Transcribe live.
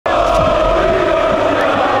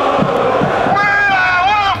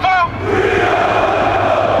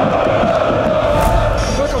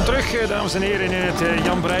dames en heren, in het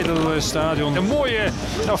Jan Breydel-stadion. Een mooie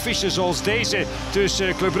affiche zoals deze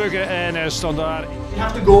tussen Club Brugge en Standaard. We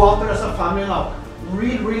have to go out there as a family now.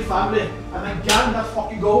 Real family. And I guarantee that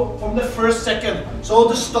fucking go from the first second. So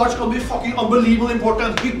the start's gonna be fucking unbelievably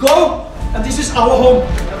important. We go! And this is our home.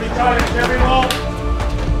 Every time, everyone.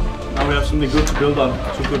 Now we have something good to build on.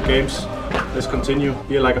 2 good games. Let's continue.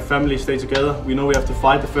 Here like a family, stay together. We know we have to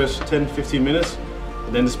fight the first 10-15 minutes.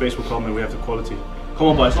 And then the space will come and we have the quality. Come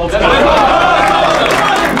on boys, all together.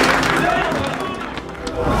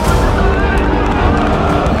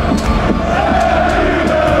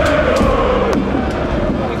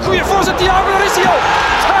 Goeie voorzet, Thiago, daar is hij al.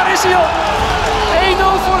 Daar is hij al.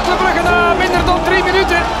 1-0 voor Club Brugge na minder dan 3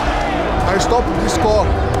 minuten. I stopped the score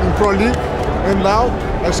in Pro League and now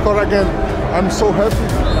I score again. I'm so happy.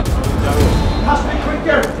 It has to be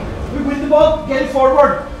quicker. We win the ball, get it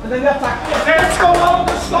forward, and then we attack. Okay, let's go on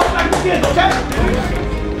the stop like we did, okay?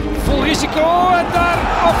 Vol risico en daar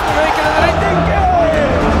afgerekenen erin.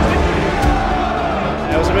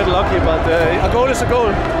 I was a bit lucky, but a goal is a goal.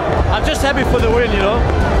 I'm just happy for the win, you know.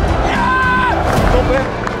 Top hè.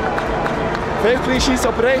 5 clean sheets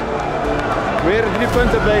op rij. Weer 3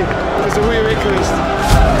 punten bij. Het is een goede week geweest.